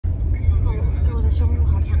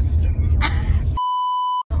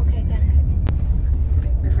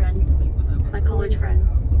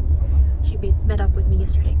met up with me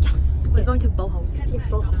yesterday. Yes! We're going to Bohol. Yeah,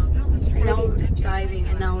 Bohol. And now we're driving,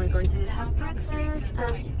 and now we're going to have breakfast and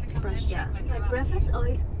brunch. Yeah. Like breakfast? Oh,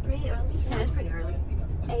 it's pretty early. Yeah, it's pretty early.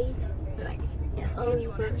 8, like, Yeah. early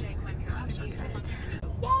bird. I'm so excited.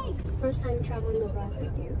 Yay! First time traveling abroad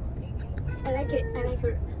with you. I like it. I like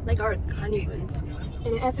her. Like our honeymoon.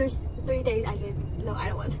 And then after 3 days, I said, no, I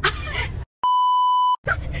don't want.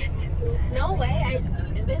 No way.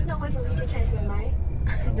 There's no way for me to change my mind.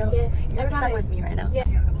 No. Yeah. You're stuck with me right now. Yeah.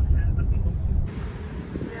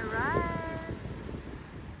 We're right.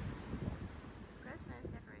 Christmas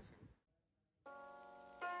decoration.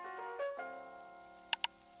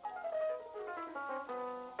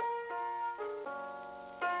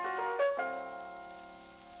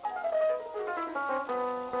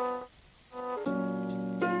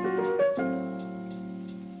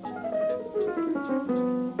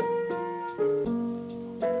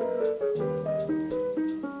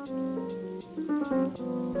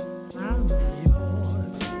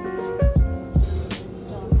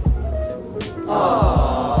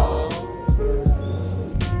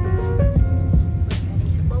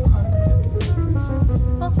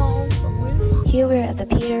 Here we're at the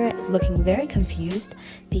pier looking very confused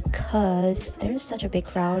because there's such a big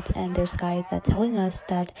crowd and there's guys that telling us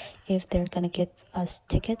that if they're gonna give us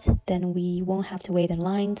tickets then we won't have to wait in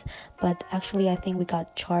lines, but actually I think we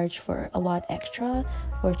got charged for a lot extra.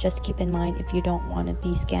 Or just keep in mind, if you don't want to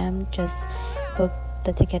be scammed, just book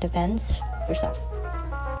the ticket events yourself.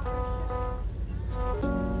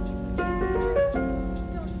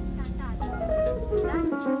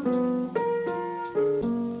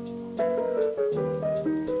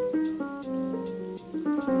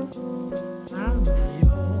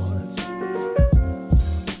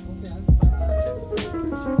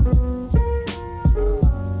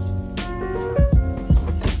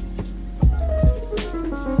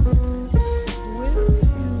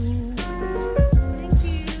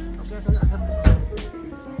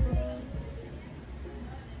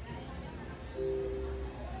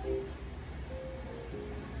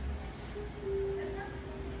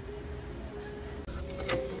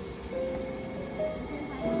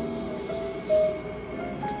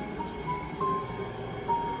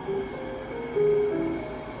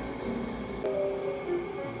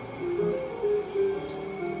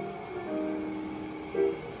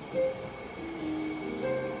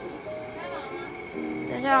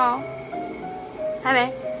 안녕. 还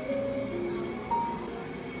没。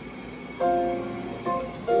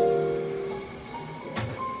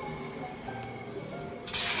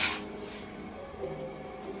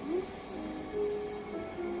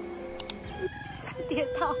跌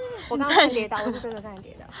倒，我刚刚跌倒，我是真的差点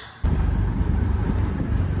跌倒。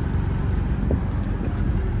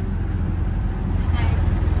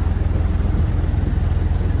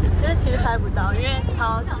但是其实拍不到，因为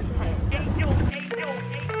超级黑。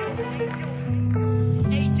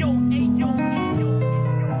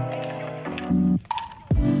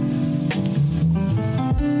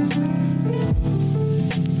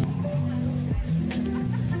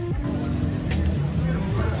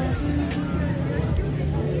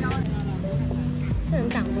这很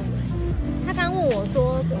感动。他刚问我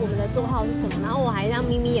说我们的座号是什么，然后我还让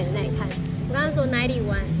咪咪眼在那里看。我刚刚说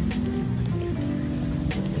91。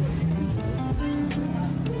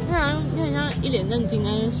有点像一脸正经在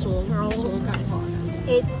说干话。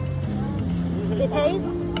It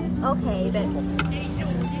tastes okay, but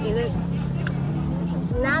it looks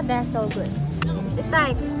not that so good. It's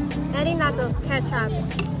like adding lots of ketchup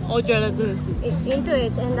我觉得真的是 into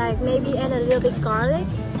it and like maybe add a little bit garlic,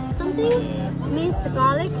 something minced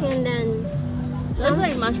garlic and then It's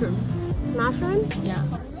like mushroom. mushroom. Yeah.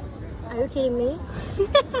 Are you kidding me?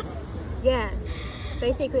 Yeah,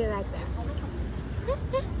 basically like that.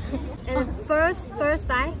 And first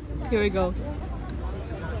bite. Here we go.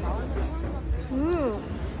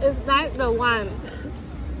 It's like the one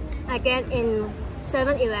I get in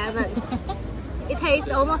 7-Eleven. It tastes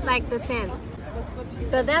almost like the same.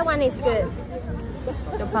 But that one is good.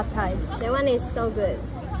 The pad thai. That one is so good.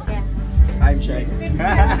 Yeah. I'm shy.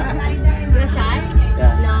 You're shy?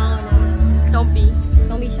 Yeah. No. Don't be.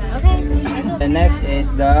 Don't be shy. Okay. The next is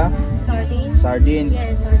the Sardines. sardines.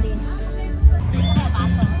 Yeah, sardines.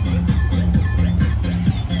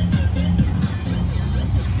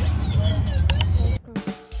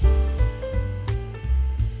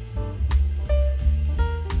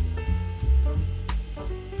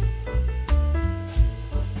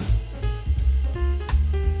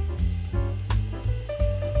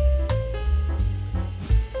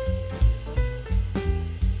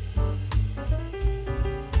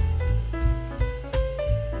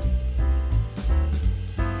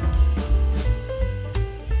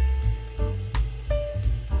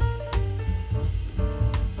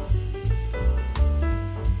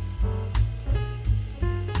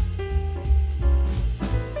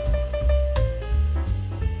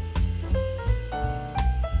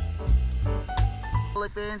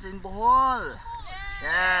 experience in Bohol.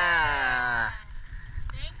 Yeah.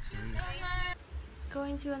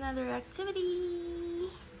 Going to another activity.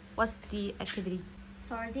 What's the activity?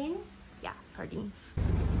 Sardine. Yeah, sardine.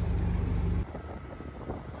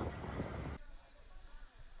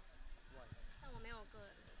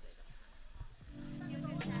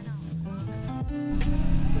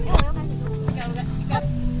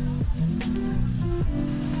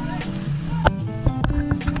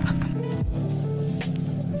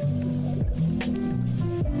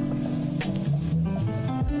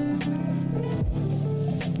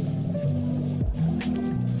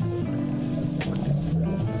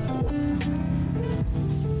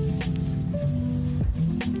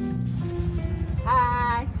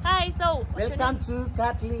 Hi. Hi, so what's your Welcome name? to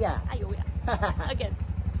Cattleya. Again.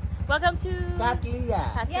 Welcome to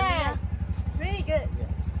Cattleya. Cattleya. Yeah, really good.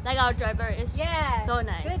 Like our driver is Yeah, so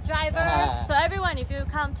nice. good driver. So everyone, if you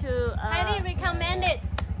come to Highly recommend it.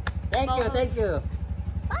 Thank you, thank you.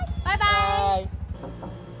 Bye bye. Bye.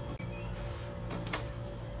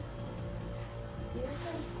 You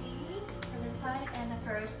can see from inside and the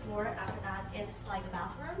first floor. After that, it's like a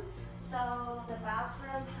bathroom. So the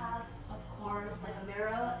bathroom has, of course, like a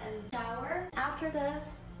mirror and shower. After this,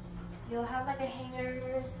 you'll have like the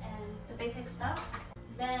hangers and the basic stuff.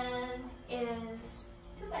 Then is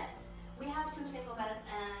 2 beds. We have 2 single beds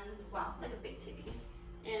and, well, like a big TV.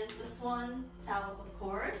 And the swan towel, of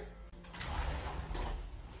course.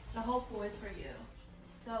 The whole pool is for you.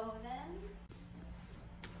 So then,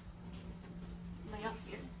 lay up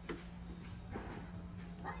here.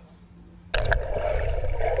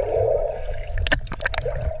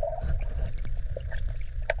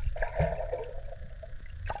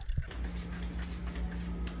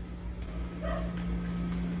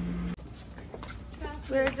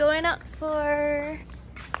 We're going out for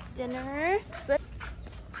dinner, but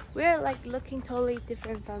we're like looking totally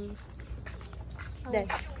different from them.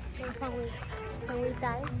 When we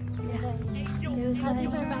dive, it was how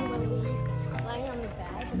different from when we lie on the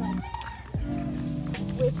bed, like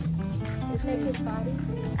with naked body.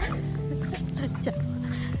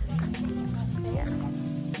 Yeah.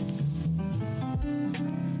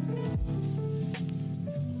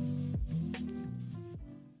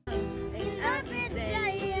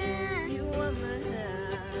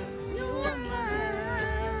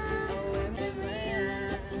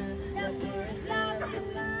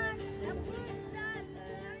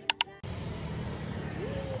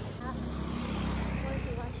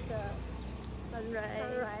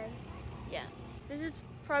 Sunrise. Yeah, this is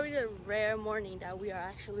probably the rare morning that we are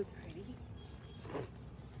actually pretty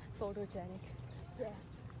photogenic. Yeah.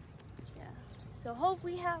 Yeah. So hope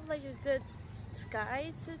we have like a good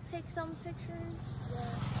sky to take some pictures.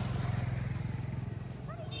 Yeah.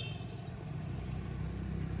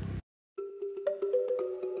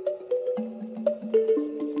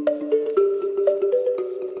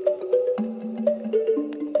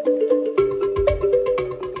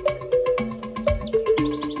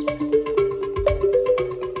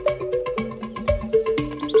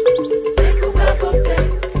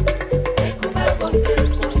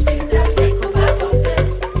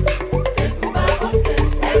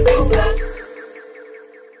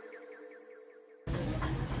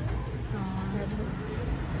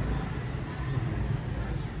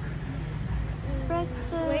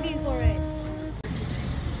 Waiting for it.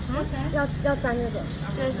 要沾那个。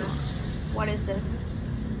 What is this?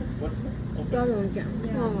 不知道怎么讲。Do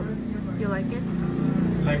you like it?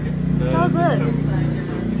 Like it. So good.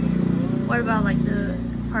 What about like the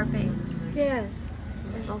parfait? Yeah.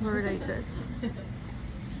 It's also really good.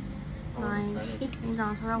 Nice. 你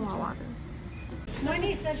长得超像娃娃的。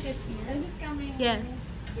Yeah.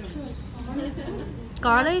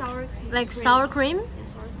 Garlic, like sour cream.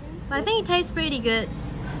 I think it tastes pretty good.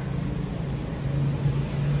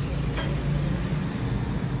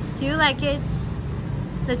 Do you like it?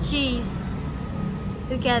 The cheese.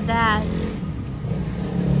 Look at that.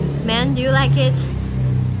 Man, do you like it?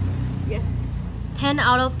 Yeah. 10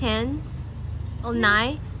 out of 10? Or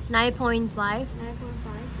 9? 9.5? 9.5.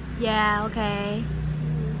 Yeah, okay.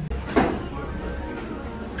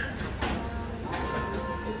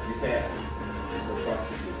 Bisa.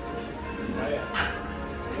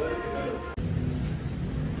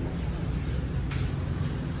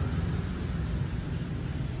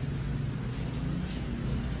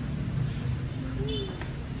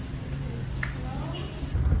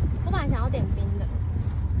 我本来想要点冰的，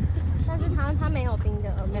但是他没有冰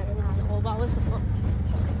的，没有他的。